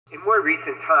In more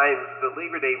recent times, the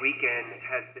Labor Day weekend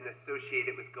has been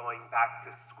associated with going back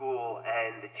to school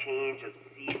and the change of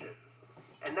seasons.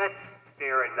 And that's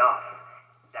fair enough.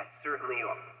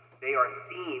 They are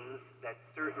themes that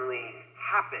certainly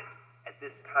happen at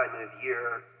this time of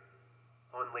year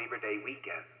on Labor Day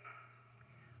weekend.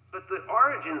 But the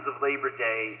origins of Labor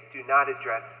Day do not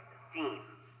address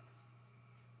themes.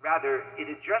 Rather, it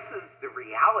addresses the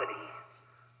reality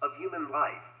of human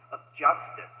life, of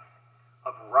justice,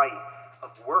 of rights,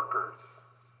 of workers.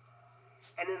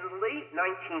 And in the late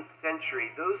 19th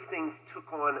century, those things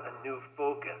took on a new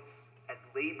focus as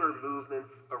labor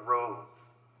movements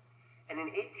arose. And in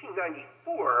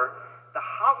 1894, the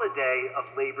holiday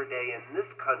of Labor Day in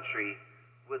this country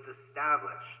was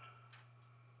established.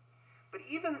 But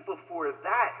even before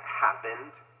that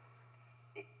happened,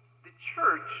 the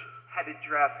church had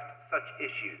addressed such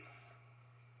issues.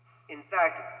 In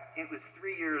fact, it was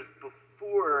 3 years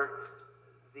before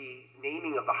the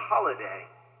naming of the holiday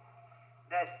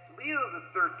that Leo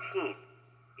XIII,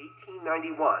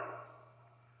 1891,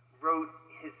 wrote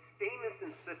his famous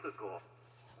encyclical,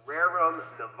 Rerum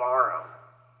Novarum.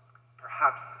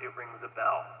 Perhaps it rings a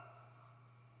bell.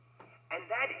 And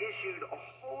that issued a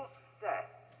whole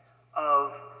set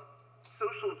of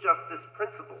social justice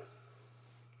principles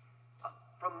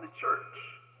from the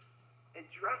church,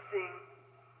 addressing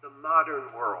the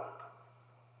modern world,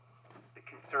 the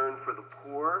concern for the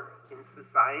poor in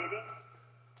society,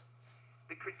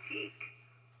 the critique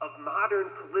of modern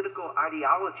political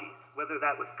ideologies, whether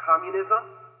that was communism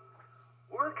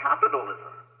or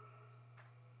capitalism.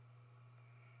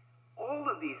 All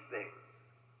of these things,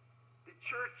 the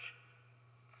church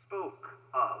spoke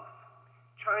of,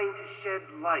 trying to shed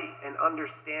light and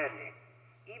understanding,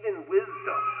 even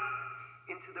wisdom,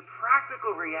 into the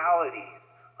practical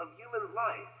realities of human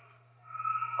life,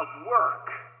 of work.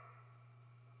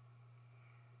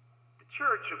 The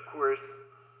church, of course,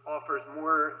 offers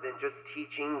more than just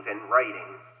teachings and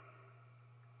writings,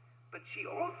 but she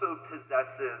also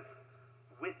possesses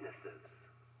witnesses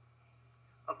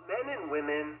of men and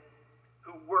women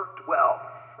who worked well,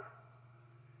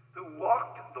 who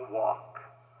walked the walk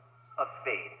of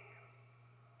faith.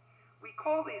 We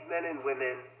call these men and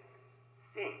women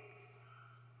saints.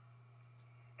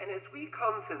 And as we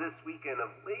come to this weekend of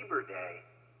Labor Day,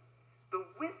 the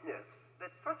witness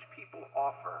that such people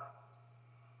offer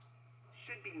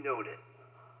should be noted.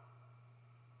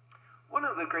 One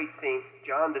of the great saints,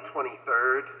 John the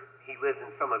 23rd, he lived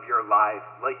in some of your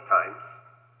lifetimes.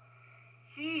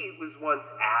 He was once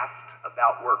asked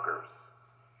about workers.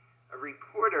 A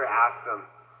reporter asked him,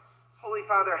 "Holy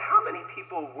Father, how many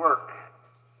people work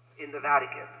in the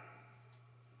Vatican?"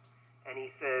 And he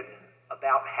said,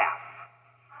 "About half."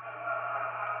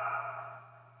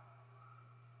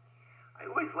 I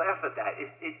always laugh at that.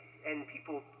 And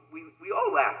people, we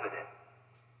all laugh at it.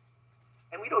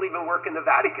 And we don't even work in the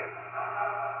Vatican.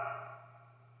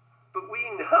 But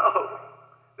we know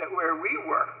that where we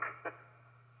work,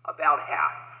 about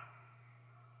half.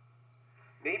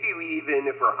 Maybe we even,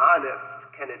 if we're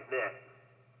honest, can admit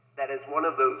that as one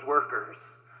of those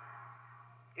workers,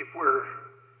 I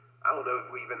don't know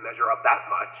if we even measure up that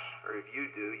much, or if you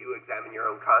do, you examine your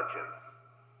own conscience.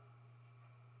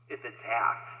 If it's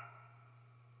half.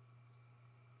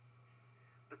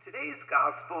 But today's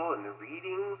gospel and the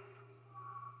readings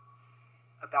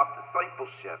about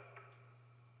discipleship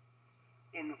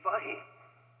invite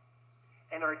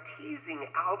and are teasing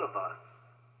out of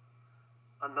us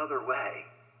another way,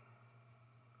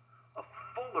 a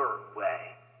fuller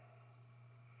way,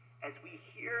 as we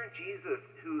hear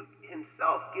Jesus, who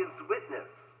himself gives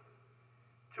witness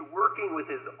to working with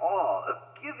his all,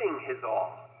 of giving his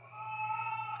all.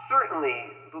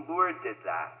 Certainly, the Lord did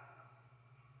that.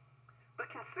 But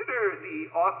consider the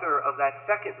author of that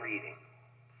second reading,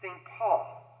 St.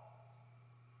 Paul.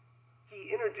 He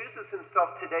introduces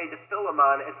himself today to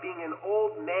Philemon as being an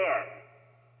old man.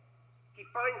 He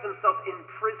finds himself in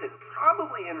prison,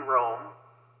 probably in Rome,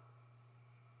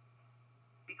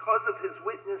 because of his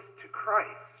witness to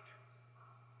Christ.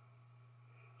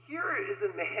 Here is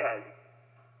a man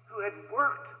who had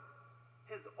worked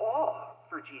his all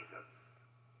for Jesus.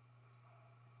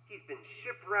 He's been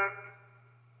shipwrecked,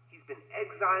 he's been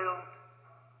exiled,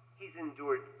 he's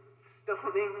endured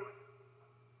stonings.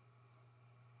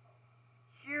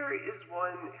 Here is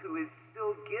one who is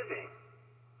still giving.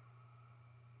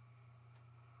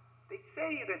 They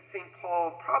say that St.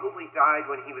 Paul probably died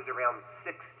when he was around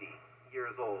 60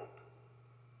 years old.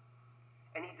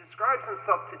 And he describes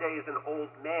himself today as an old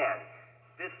man.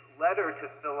 This letter to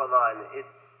Philemon,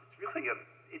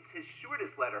 it's his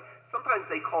shortest letter. Sometimes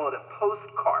they call it a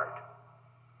postcard.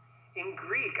 In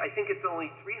Greek, I think it's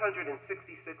only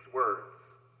 366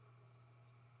 words.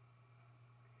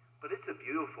 But it's a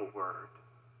beautiful word.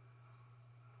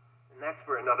 And that's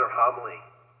for another homily.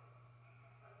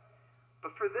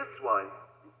 But for this one,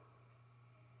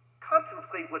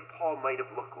 contemplate what Paul might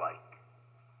have looked like.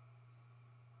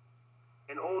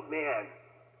 An old man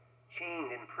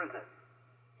chained in prison,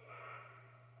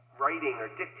 writing or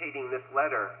dictating this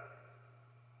letter.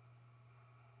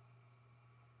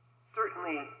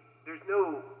 Certainly, there's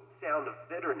no sound of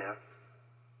bitterness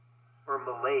or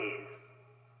malaise,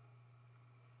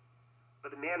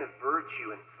 but a man of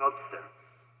virtue and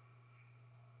substance,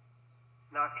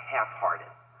 not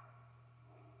half-hearted.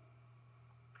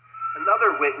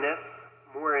 Another witness,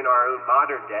 more in our own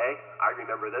modern day, I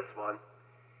remember this one,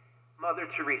 Mother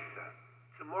Teresa.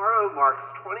 Tomorrow marks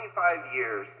 25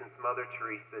 years since Mother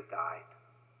Teresa died.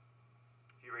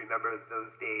 If you remember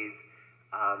those days,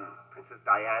 Princess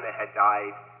Diana had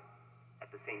died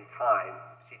at the same time.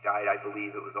 She died, I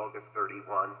believe it was August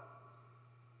 31.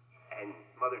 And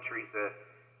Mother Teresa,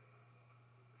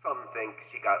 some think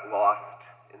she got lost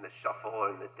in the shuffle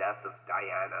and the death of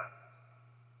Diana.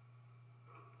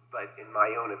 But in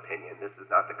my own opinion, this is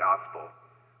not the gospel,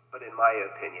 but in my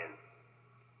opinion,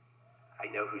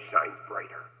 I know who shines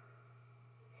brighter.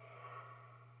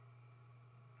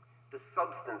 The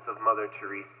substance of Mother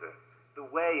Teresa, the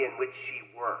way in which she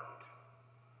worked.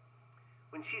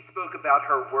 When she spoke about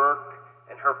her work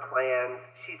and her plans,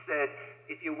 she said,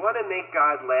 if you want to make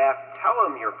God laugh, tell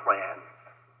him your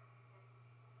plans.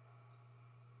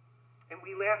 And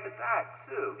we laugh at that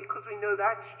too, because we know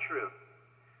that's true.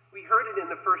 We heard it in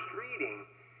the first reading,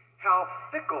 how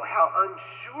fickle, how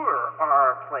unsure are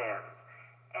our plans.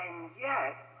 And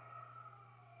yet,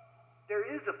 there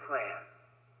is a plan.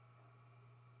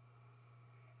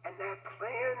 And that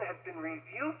plan has been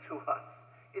revealed to us.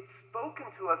 It's spoken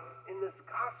to us in this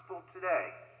gospel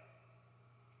today.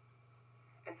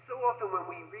 And so often when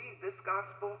we read this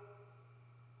gospel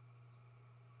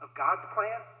of God's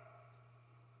plan,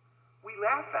 we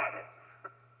laugh at it.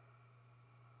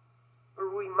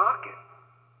 Or we mock it.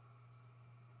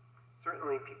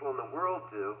 Certainly people in the world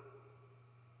do.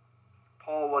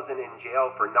 Paul wasn't in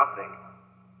jail for nothing.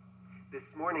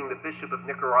 This morning, the Bishop of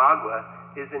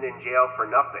Nicaragua isn't in jail for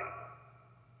nothing.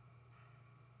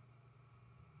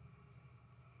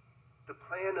 The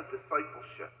plan of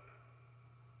discipleship,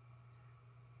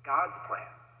 God's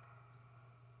plan,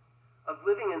 of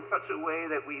living in such a way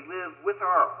that we live with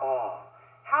our all.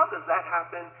 How does that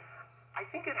happen? I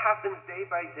think it happens day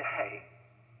by day.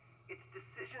 It's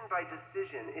decision by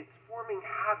decision. It's forming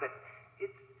habits.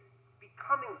 It's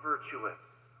becoming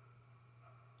virtuous.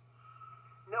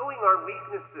 Knowing our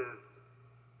weaknesses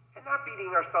and not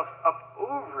beating ourselves up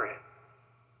over it,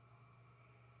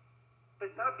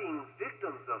 but not being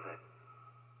victims of it,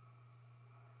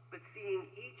 but seeing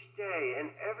each day and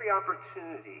every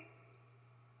opportunity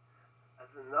as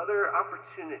another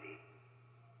opportunity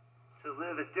to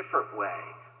live a different way,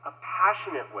 a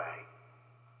passionate way,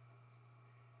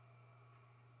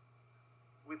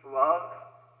 with love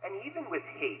and even with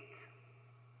hate.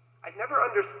 I've never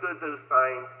understood those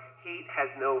signs, hate has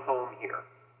no home here.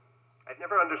 I've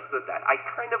never understood that. I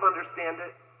kind of understand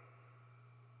it,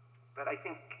 but I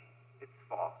think it's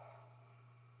false.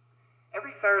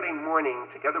 Every Saturday morning,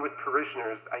 together with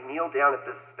parishioners, I kneel down at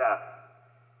this step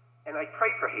and I pray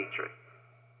for hatred.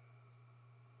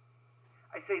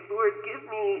 I say, Lord, give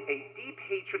me a deep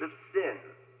hatred of sin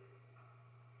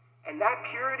and that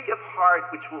purity of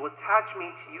heart which will attach me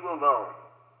to you alone.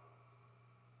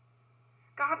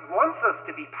 God wants us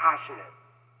to be passionate,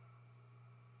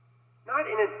 not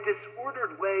in a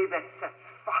disordered way that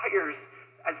sets fires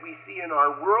as we see in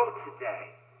our world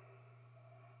today,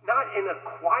 not in a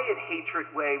quiet hatred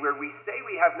way where we say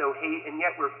we have no hate and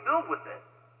yet we're filled with it,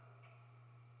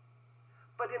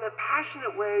 but in a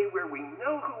passionate way where we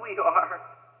know who we are,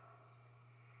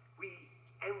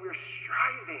 and we're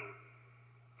striving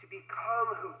to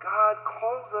become who God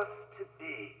calls us to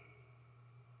be.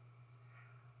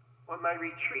 On my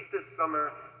retreat this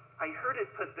summer, I heard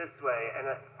it put this way, and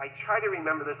I try to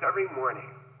remember this every morning: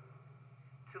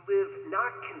 to live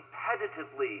not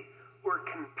competitively or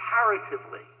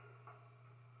comparatively,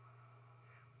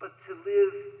 but to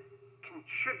live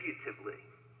contributively.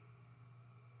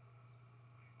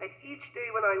 That each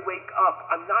day when I wake up,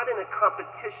 I'm not in a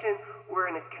competition or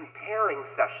in a comparing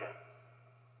session,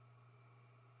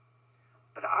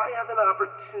 but I have an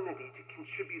opportunity to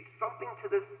contribute something to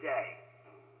this day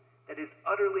that is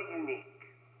utterly unique.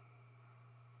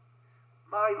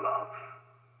 My love,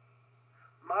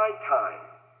 my time,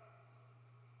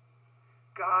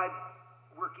 God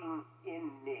working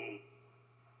in me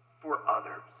for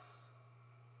others.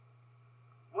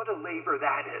 What a labor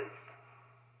that is.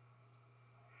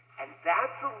 And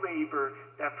that's a labor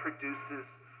that produces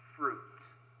fruit.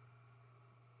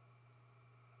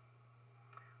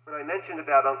 When I mentioned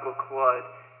about Uncle Claude,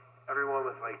 everyone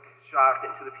was like shocked.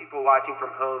 And to the people watching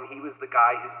from home, he was the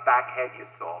guy whose back head you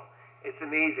saw. It's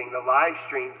amazing. The live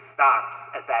stream stops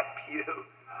at that pew.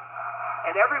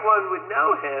 And everyone would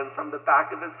know him from the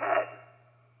back of his head.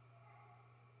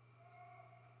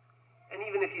 And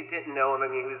even if you didn't know him, I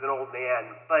mean, he was an old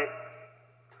man, but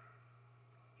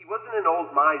he wasn't an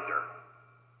old miser.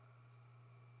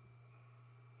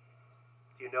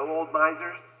 Do you know old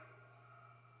misers?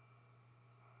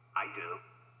 I do.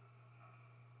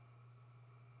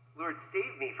 Lord,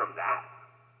 save me from that.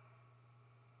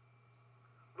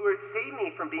 Lord, save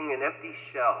me from being an empty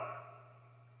shell.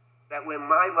 That when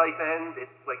my life ends,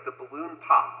 it's like the balloon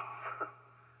pops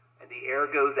and the air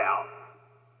goes out.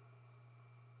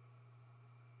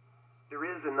 There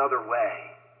is another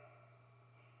way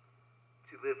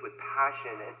to live with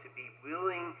passion and to be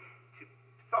willing to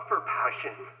suffer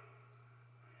passion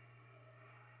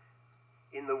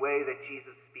in the way that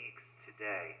Jesus speaks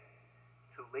today,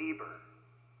 to labor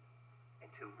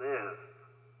and to live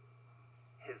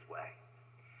his way.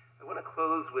 I want to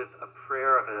close with a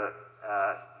prayer of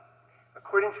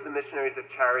according to the Missionaries of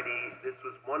Charity, this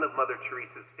was one of Mother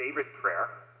Teresa's favorite prayer,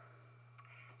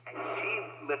 and she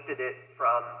lifted it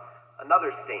from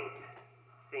another saint,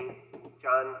 St.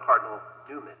 John Cardinal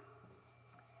Newman.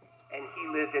 And he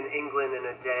lived in England in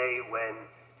a day when,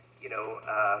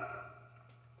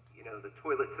 the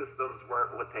toilet systems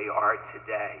weren't what they are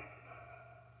today.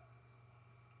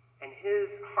 And his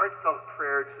heartfelt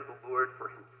prayer to the Lord for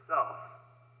himself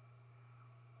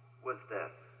was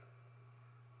this: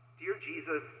 Dear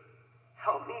Jesus,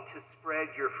 help me to spread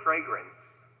your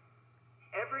fragrance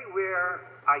everywhere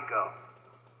I go.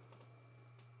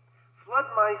 Flood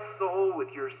my soul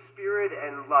with your spirit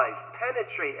and life.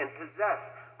 Penetrate and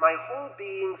possess my whole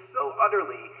being so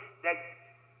utterly that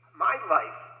my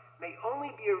life may only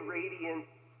be a radiance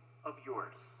of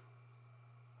yours.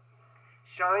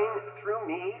 Shine through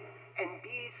me and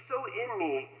be so in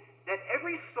me that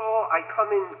every soul I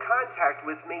come in contact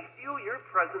with may feel your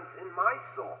presence in my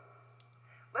soul.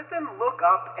 Let them look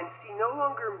up and see no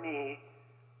longer me,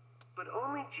 but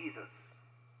only Jesus.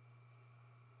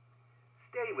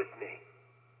 Stay with me,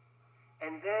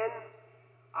 and then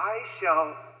I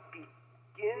shall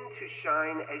begin to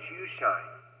shine as you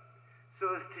shine,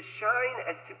 so as to shine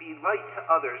as to be light to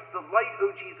others. The light,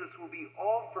 O Jesus, will be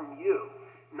all from you.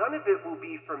 None of it will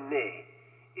be from me.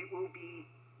 It will be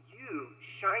you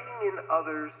shining in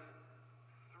others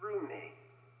through me.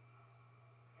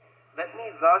 Let me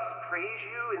thus praise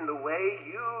you in the way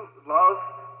you love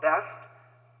best,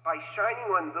 by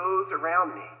shining on those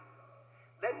around me.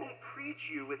 Let me preach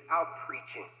you without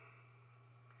preaching,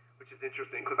 which is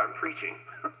interesting because I'm preaching.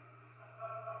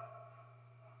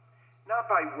 Not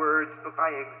by words, but by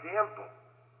example,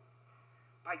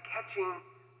 by catching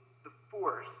the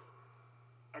force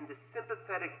and the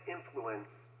sympathetic influence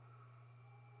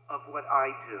of what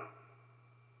I do.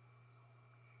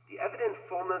 The evident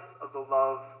fullness of the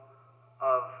love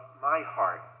of my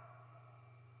heart,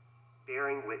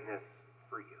 bearing witness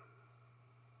for you.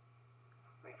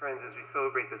 My friends, as we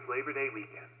celebrate this Labor Day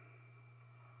weekend,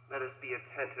 let us be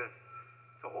attentive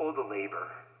to all the labor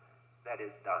that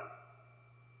is done.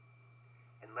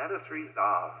 And let us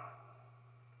resolve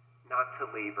not to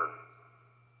labor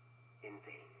in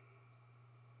vain.